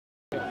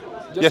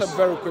Just a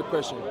very quick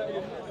question.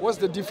 What's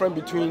the difference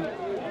between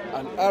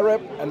an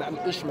Arab and an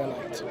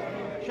Ishmaelite?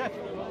 Sheikh,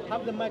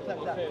 have the mic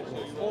like that.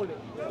 Hold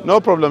it. No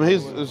problem.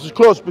 It's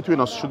close between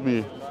us, should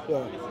be.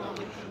 Yeah.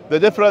 The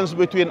difference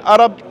between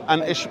Arab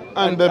and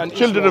the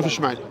children of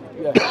Ismail.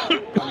 Yeah.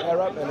 An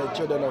Arab and the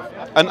children of.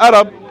 An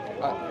Arab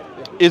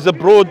is a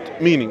broad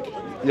meaning.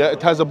 Yeah,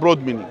 it has a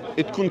broad meaning.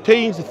 It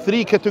contains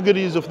three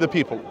categories of the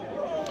people.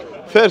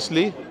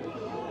 Firstly,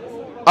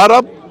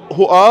 Arab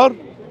who are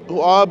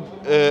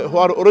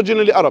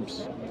originally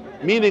Arabs,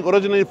 meaning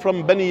originally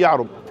from Bani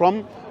Ya'rub,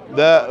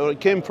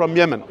 came from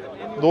Yemen.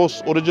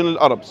 Those original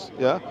Arabs.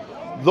 Yeah,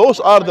 those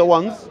are the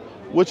ones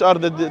which are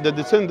the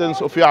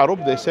descendants of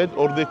Ya'rub, they said,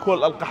 or they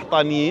call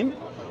Al-Qahtaniyin.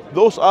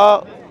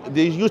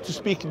 They used to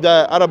speak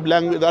the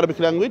Arabic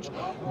language.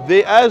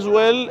 They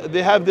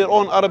have their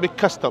own Arabic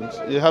customs.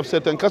 They have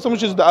certain customs,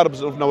 which is the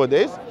Arabs of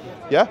nowadays.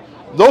 Yeah,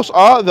 those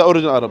are the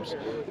original Arabs.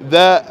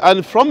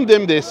 And from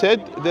them they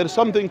said there's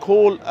something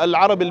called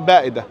Al-Arab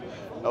al-Ba'ida.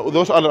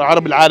 Those are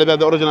Al-Arab al-Araba,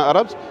 the original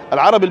Arabs.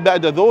 Al-Arab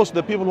al-Ba'ida, those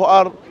the people who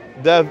are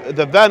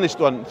the vanished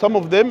one. Some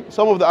of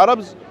the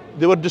Arabs,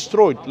 they were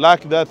destroyed,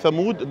 like the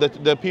Thamud,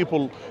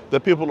 the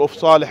people of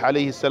Salih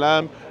alayhi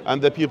salam,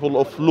 and the people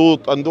of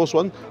Lut, and those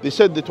ones.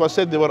 It was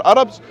said they were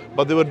Arabs,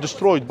 but they were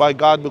destroyed by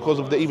God because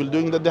of the evil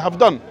doing that they have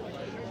done.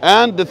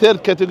 And the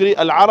third category,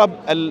 Al-Arab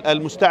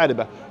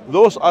al-Musta'riba,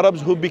 those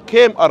Arabs who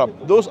became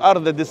Arab. Those are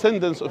the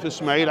descendants of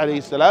Ismail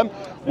alayhi salam.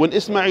 When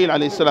Ismail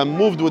alayhi salam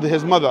moved with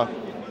his mother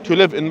to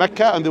live in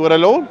Mecca, and they were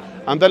alone,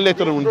 and then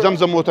later when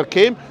Zamzam water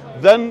came,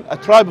 then a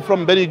tribe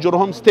from Bani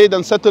Jurhum stayed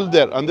and settled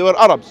there, and they were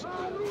Arabs,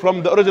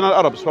 from the original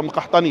Arabs, from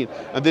Qahtani.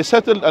 And they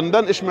settled, and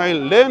then Ismail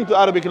learned the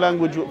Arabic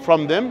language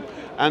from them,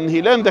 and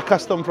he learned the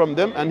custom from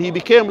them, and he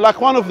became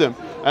like one of them.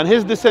 And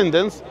his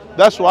descendants,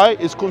 that's why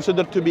is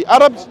considered to be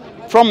Arabs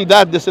from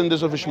that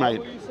descendants of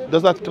Ismail.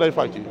 Does that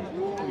clarify to you?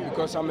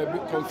 Because I'm a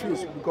bit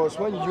confused, because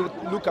when you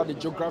look at the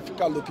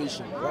geographical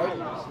location,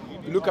 right?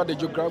 You look at the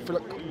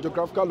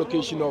geographical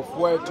location of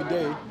where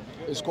today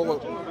it's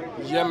called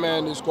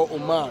Yemen, it's called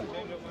Oman.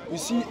 You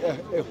see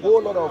a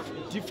whole lot of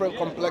different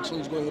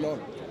complexions going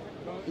on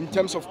in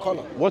terms of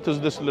color. What is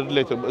this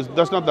related?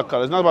 That's not the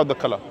color. It's not about the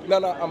color. No,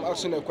 I'm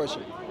asking a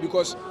question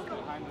because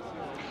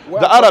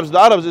the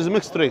Arabs is a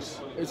mixed race.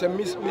 It's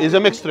a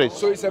mixed race.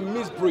 So it's a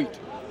mixed breed.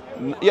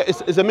 Yeah,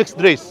 it's a mixed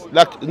race.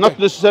 Like not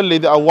necessarily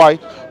they are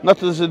white, not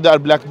necessarily they are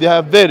black.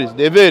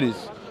 They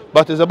varies.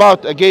 But it's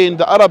about, again,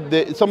 the Arab.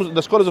 Some of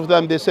the scholars of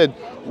them, they said,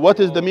 what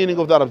is the meaning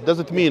of the Arabs? Does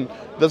it mean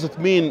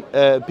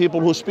people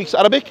who speaks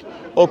Arabic,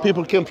 or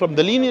people came from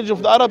the lineage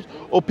of the Arabs,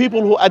 or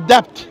people who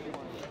adapt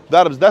the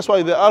Arabs? That's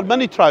why there are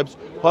many tribes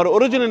who are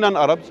originally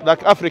non-Arabs,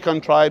 like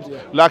African tribes,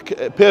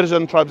 like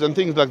Persian tribes and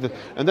things like that.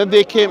 And then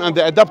they came and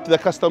they adapted the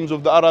customs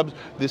of the Arabs.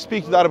 They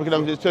speak the Arabic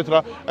language,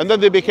 etc. And then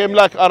they became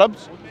like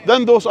Arabs.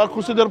 Then those are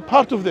considered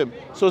part of them.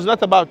 So it's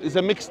not about, it's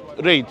a mixed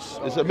race.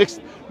 It's a mixed,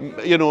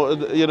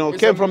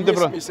 came from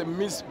different. It's a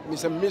mixed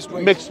race.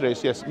 Mixed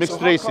race, yes.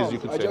 Mixed races, you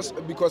could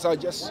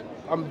say.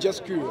 I'm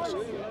just curious.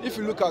 If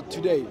you look at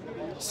today,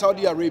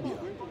 Saudi Arabia,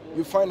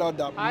 you find out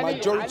that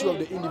majority of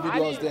the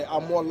individuals there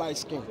are more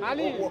light-skinned.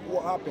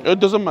 What happened? It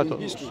doesn't matter.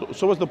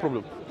 So what's the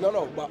problem?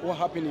 No, but what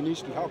happened in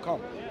history? How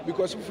come?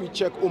 Because if we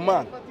check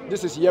Oman,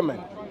 this is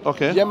Yemen.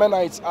 Okay.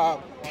 Yemenites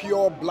are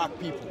pure black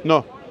people.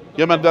 No.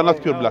 Yemen, they're not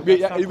pure black.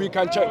 We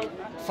can check.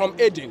 From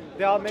Aden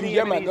to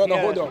Yemen. No,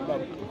 hold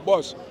on.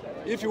 Boss,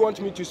 if you want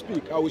me to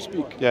speak, I will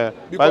speak. Yeah.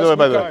 Because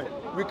by the way.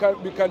 We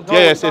can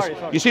yes.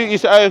 You see,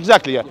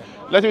 exactly, yeah.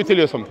 Let me tell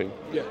you something.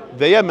 Yeah.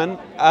 The Yemen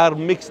are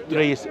mixed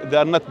race. They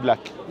are not black.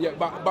 Yeah,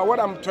 but what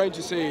I'm trying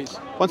to say is...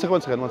 One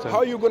second. How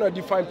are you going to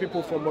define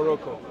people from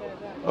Morocco?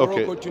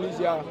 Morocco,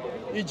 Tunisia,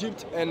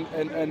 Egypt, and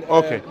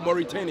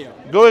Mauritania.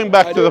 Going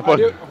back to the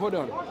point. Hold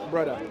on,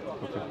 brother.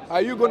 Okay.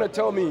 Are you going to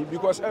tell me,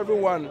 because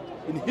everyone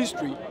in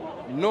history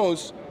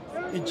knows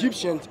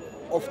Egyptians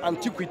of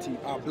antiquity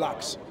are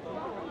blacks.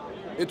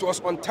 It was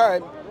on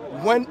time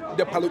when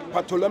the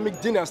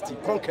Ptolemaic dynasty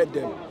conquered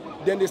them.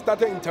 Then they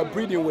started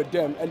interbreeding with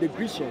them and the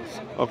Grecians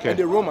and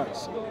the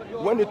Romans.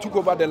 When they took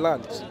over the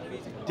land,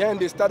 then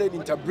they started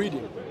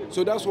interbreeding.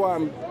 So that's why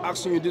I'm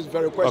asking you this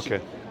very question.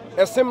 Okay.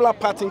 A similar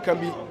pattern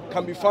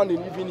can be found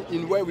even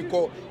in where we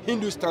call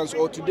Hindustan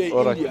or today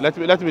India.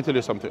 Let me tell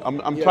you something.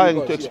 I'm trying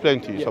to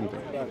explain to you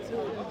something.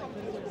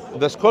 Right.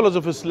 The scholars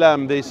of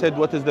Islam, they said,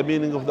 what is the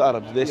meaning of the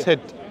Arabs? They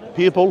said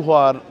people who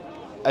are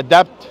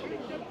adapt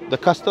the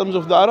customs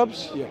of the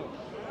Arabs.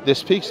 They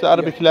speak the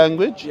Arabic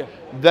language,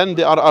 then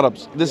they are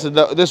Arabs. This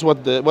is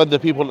what the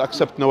people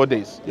accept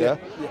nowadays.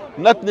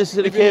 Not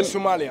necessarily even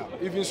Somalia.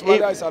 Even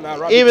Somalia is an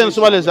Arabic. Even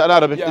Somalia is an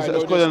Arabic.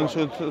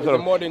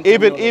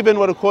 Even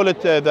what we call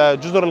it the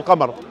Juzur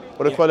al-Qamar.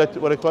 What do you call it?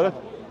 What do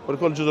you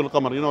call Juzur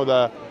al-Qamar? You know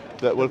the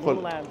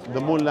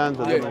moon lands.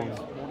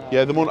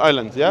 The Moon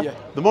Islands.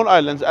 The Moon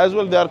Islands as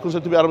well. They are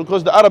considered to be Arabic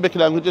because the Arabic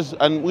languages,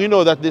 and we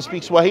know that they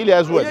speak Swahili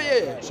as well.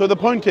 So the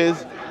point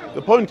is.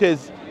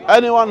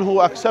 Anyone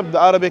who accepts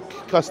the Arabic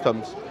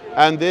customs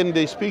and then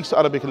they speak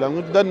Arabic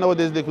language, then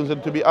nowadays they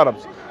consider to be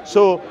Arabs.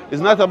 So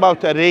it's not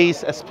about a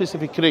race, a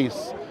specific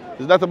race.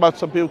 It's not about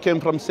some people came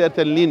from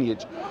certain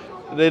lineage.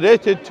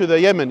 Related to the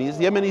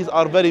Yemenis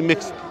are very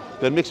mixed.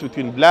 They're mixed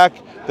between black,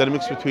 they're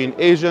mixed between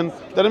Asian,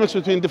 they're mixed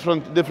between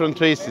different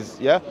races,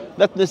 yeah?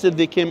 Not necessarily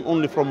they came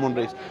only from one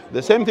race.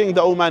 The same thing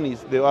the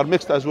Omanis, they are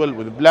mixed as well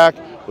with black,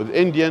 with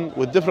Indian,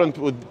 with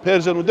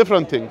Persian, with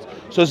different things.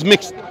 So it's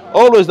mixed.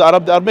 Always the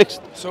Arab, they are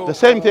mixed. So, the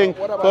same thing,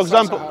 for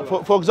example, I'm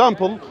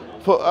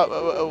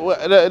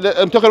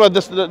talking about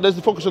this, let's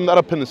focus on the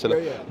Arab Peninsula.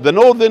 Yeah. The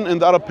northern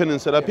and the Arab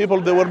Peninsula, people,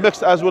 they were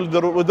mixed as well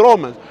with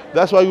Romans.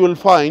 That's why you will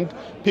find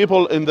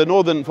people in the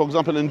northern, for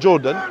example, in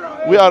Jordan,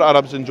 we are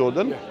Arabs in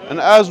Jordan, and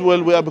as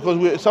well we are, because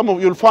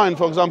you'll find,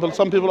 for example,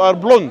 some people are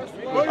blonde,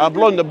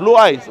 blue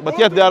eyes, but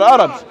yet they are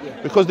Arabs,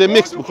 because they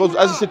mixed, because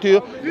as I said to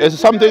you,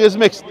 something is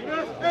mixed.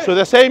 So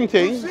the same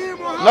thing,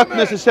 not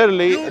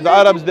necessarily the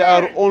Arabs, they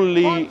are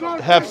only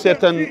have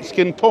certain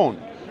skin tone.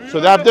 So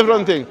they have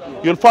different things.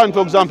 You'll find,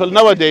 for example,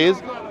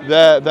 nowadays,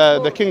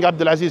 the King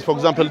Abdulaziz, for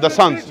example, his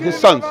sons,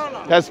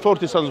 he has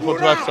 40 sons,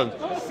 45 sons.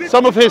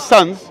 Some of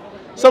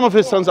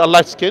his sons are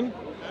light skinned,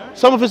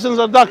 some of his sons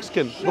are dark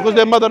skinned, because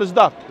their mother is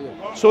dark.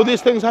 So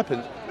these things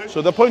happen.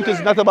 So the point is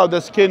not about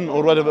the skin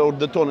or whatever, or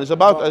the tone, it's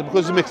about,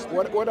 because it's mixed.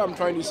 What I'm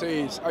trying to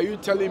say is, are you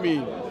telling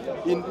me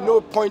in no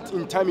point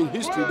in time in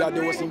history that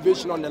there was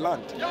invasion on the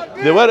land?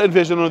 There were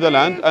invasion on the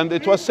land, and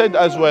it was said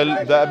as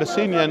well, there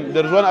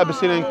was one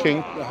Abyssinian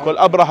king called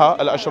Abraha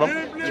al-Ashraf,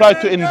 tried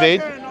to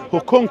invade,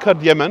 who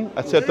conquered Yemen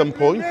at certain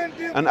point,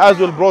 and as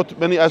well brought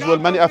many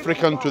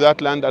Africans to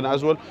that land, and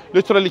as well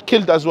literally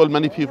killed as well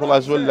many people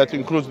as well. That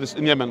includes this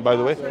in Yemen, by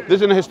the way.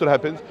 This in history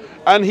happens.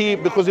 And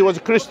because he was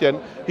a Christian,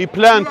 he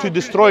planned to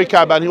destroy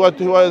Kaaba, and he was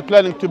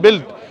planning to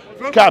build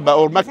Kaaba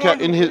or Mecca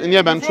in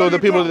Yemen, so the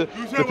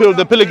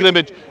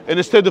pilgrimage,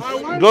 instead of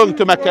going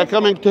to Mecca,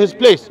 coming to his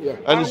place,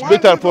 and it's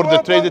better for the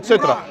trade,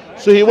 etc.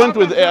 So he went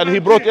and he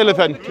brought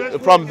elephant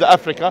from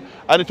Africa,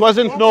 and it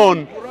wasn't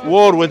known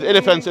war with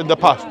elephants in the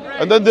past.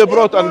 And then they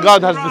brought, and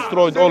God has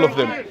destroyed all of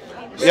them.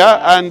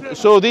 Yeah, and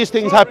so these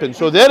things happen.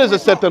 So there is a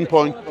certain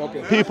point,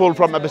 people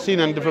from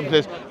Abyssinia and different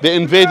places, they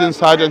invade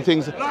inside and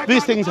things.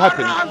 These things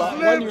happen. But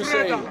when you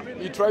say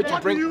you try to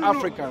bring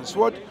Africans,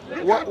 what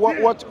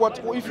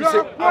if you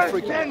say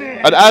African?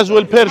 And as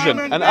well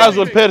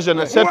Persian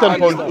at certain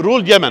point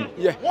ruled Yemen.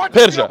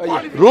 Persia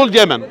ruled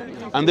Yemen,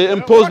 and they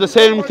imposed the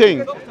same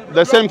thing.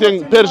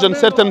 Persian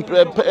certain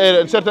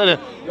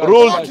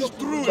ruled.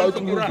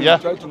 Yeah.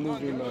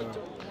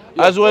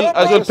 As well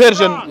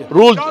Persian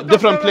ruled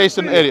different places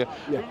in area.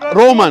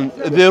 Roman,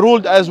 they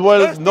ruled as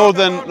well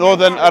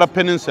northern Arab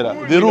Peninsula.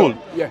 They ruled.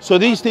 So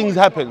these things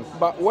happen.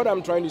 But what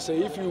I'm trying to say,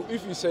 if you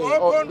say,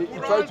 oh, you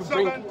try to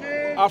bring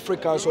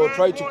Africans or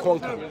try to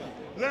conquer,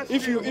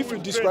 if you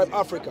describe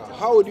Africa,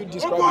 how would you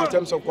describe it in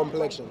terms of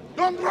complexion?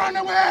 Don't run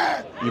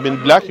away! You mean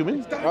black, you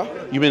mean? Huh?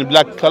 You mean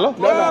black color?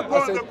 No,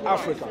 I said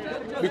Africa.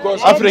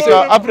 Because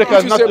Africa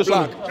is not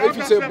necessarily black. If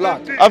you say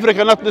black.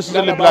 Africa not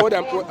necessarily black.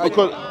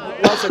 Because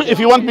if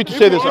you want me to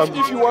say this.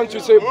 If you want to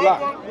say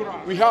black,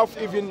 we have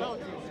even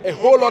a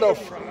whole lot of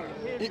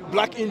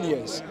black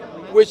Indians,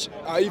 which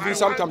are even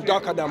sometimes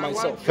darker than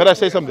myself. Can I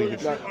say something?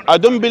 I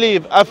don't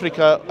believe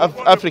Africa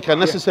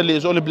necessarily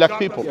is only black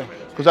people.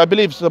 Because I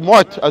believe some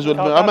white as well.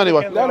 No.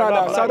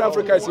 South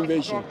Africa is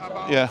invasion.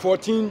 Yeah.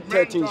 14,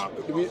 13.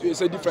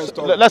 It's a different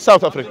story. That's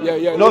South Africa.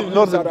 Yeah.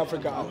 South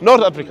Africa.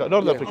 North Africa.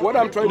 What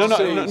I'm trying to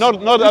say is,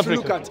 North Africa. You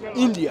look at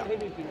India,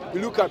 you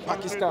look at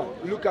Pakistan,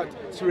 you look at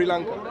Sri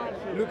Lanka,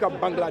 you look at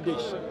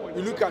Bangladesh,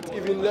 you look at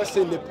even, let's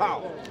say,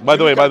 Nepal. By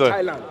the way.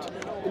 Thailand.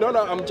 No,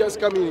 I'm just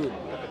coming in.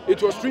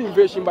 It was through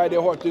invasion by the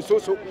what? The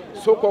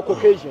so-called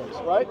Caucasians,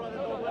 right?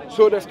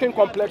 So the skin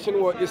complexion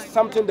is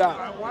something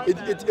that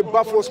it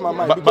baffles my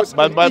mind.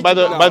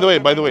 By the way,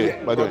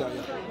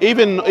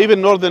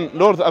 even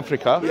North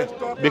Africa,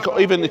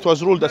 because even it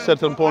was ruled at a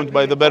certain point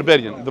by the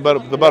barbarian, the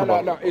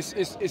Berber. No,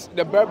 it's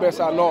the Berbers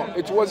are not.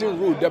 It wasn't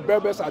ruled. The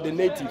Berbers are the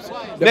natives.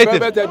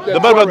 The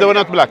Berbers, they were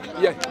not black.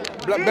 Yeah.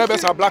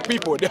 Berbers are black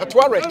people. They are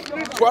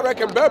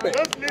Tuareg and Berber.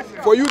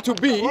 For you to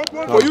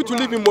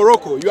live in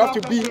Morocco, you have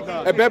to be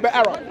a Berber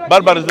Arab.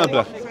 Berber is not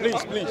black.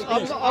 Please.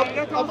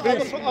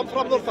 I'm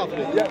from North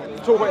Africa.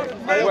 Yeah. So where?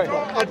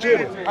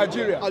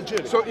 Algeria.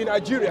 So in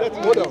Algeria,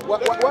 hold on.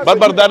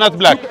 Berber, they are not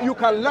black. You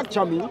can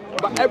lecture me,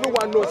 but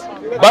everyone knows.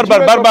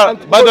 Berber.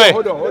 By the way,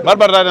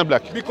 Berber, they are not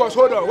black. Because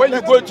hold on, when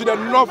you go to the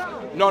north,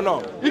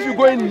 no. If you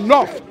go in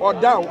north or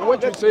down,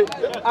 what you say,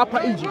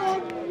 Upper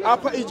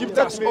Egypt,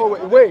 that's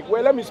always. Wait,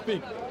 let me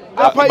speak.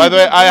 By the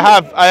way, I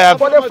have.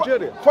 For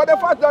the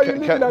fact that you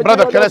live in Nigeria,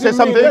 brother, can I say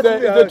something?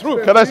 The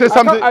truth. Can I say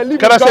something?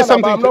 Can I say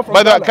something?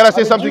 By the way, can I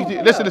say something?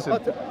 Listen.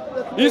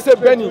 He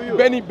said Benny.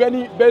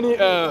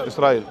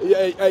 Israel.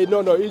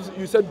 No.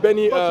 You said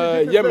Benny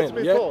Yemen.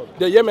 Yeah,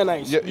 the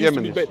Yemenites.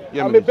 Yemen.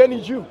 I'm a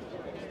Benny Jew.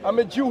 I'm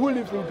a Jew who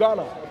lives in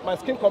Ghana. My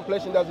skin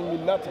complexion doesn't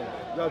mean nothing.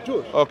 You're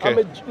Jewish? Okay.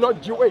 I'm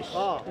not Jewish.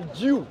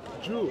 Jew.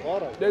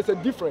 All right. There's a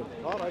difference.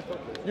 All right, okay.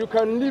 You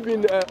can live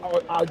in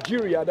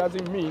Algeria,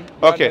 doesn't mean.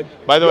 Okay.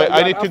 By the way,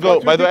 I need to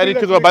go. By the way, I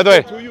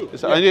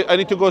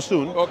need to go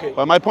soon. Okay.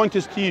 But my point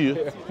is to you.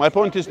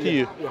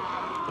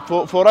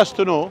 for us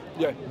to know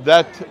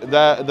that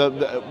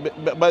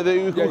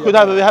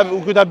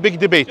we could have big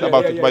debate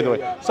about it. By the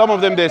way, some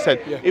of them they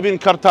said even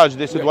Carthage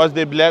they said was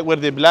they black, were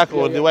they black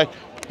or they white?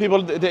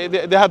 People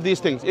they have these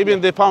things. Even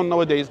they found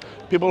nowadays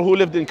people who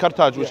lived in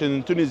Carthage, which is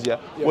in Tunisia,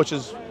 which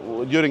is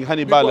during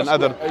Hannibal and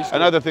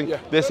other things.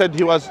 They said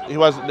he was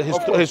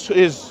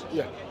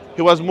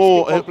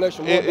more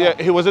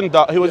he wasn't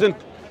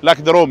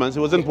like the Romans,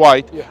 he wasn't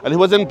white and he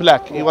wasn't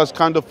black, he was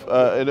kind of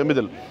in the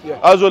middle.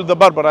 As well the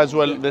Berber as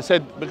well, they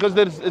said, because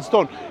there is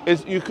stone,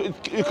 is you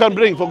can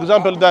bring, for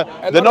example, the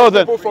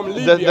northern,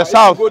 the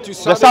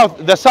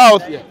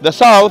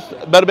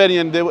south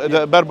Barbarian,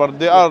 the Berber,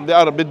 they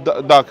are a bit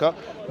darker.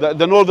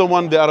 The northern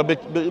one, they are a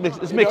bit mixed.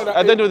 It's mixed.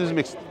 I don't know it's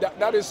mixed.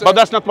 But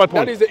that's not my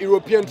point. That is the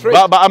European trade.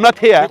 But I'm not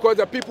here. Because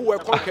the people were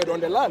conquered on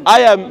the land. I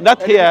am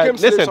not here.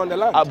 Listen,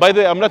 by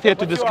the way, I'm not here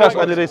to What's discuss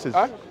any races.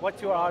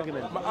 What's your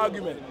argument? My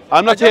argument.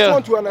 I'm not I just here.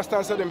 want to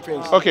understand certain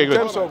things. Okay, good. In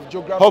terms of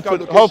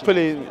geographical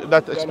Hopefully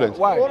that explains.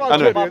 Why?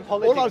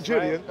 All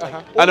Algerians,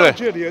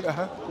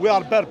 we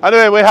are Berber.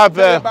 Anyway, we have.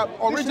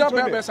 Original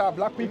Berbers are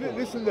black people.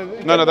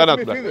 No, they're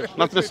not black.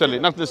 Not necessarily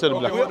black.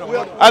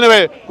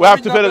 Anyway, we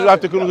have to finish. We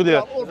have to conclude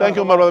here. Thank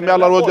you, my brother. May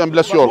Allah reward you and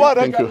bless you all.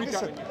 Thank you.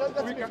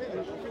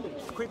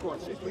 Quick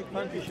ones. Quick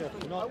country chef.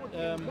 Not,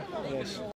 yes.